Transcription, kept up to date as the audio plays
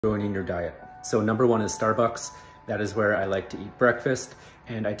ruining your diet. So number one is Starbucks. That is where I like to eat breakfast,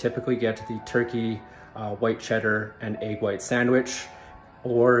 and I typically get the turkey, white cheddar, and egg white sandwich,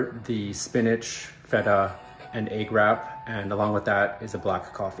 or the spinach, feta, and egg wrap, and along with that is a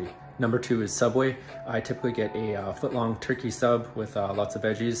black coffee. Number two is Subway. I typically get a foot-long turkey sub with lots of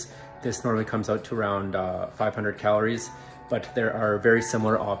veggies. This normally comes out to around 500 calories, but there are very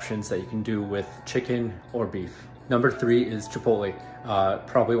similar options that you can do with chicken or beef. Number three is Chipotle,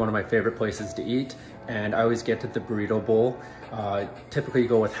 probably one of my favorite places to eat, and I always get the burrito bowl. Typically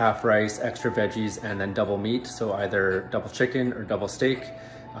go with half rice, extra veggies, and then double meat, so either double chicken or double steak.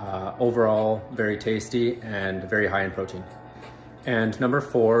 Overall, very tasty and very high in protein. And number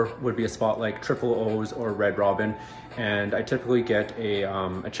four would be a spot like 𝗵𝗄𝗄𝘄 or Red Robin, and I typically get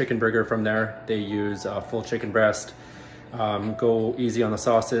a chicken burger from there. They use a full chicken breast, go easy on the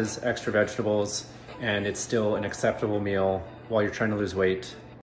sauces, extra vegetables, and it's still an acceptable meal while you're trying to lose weight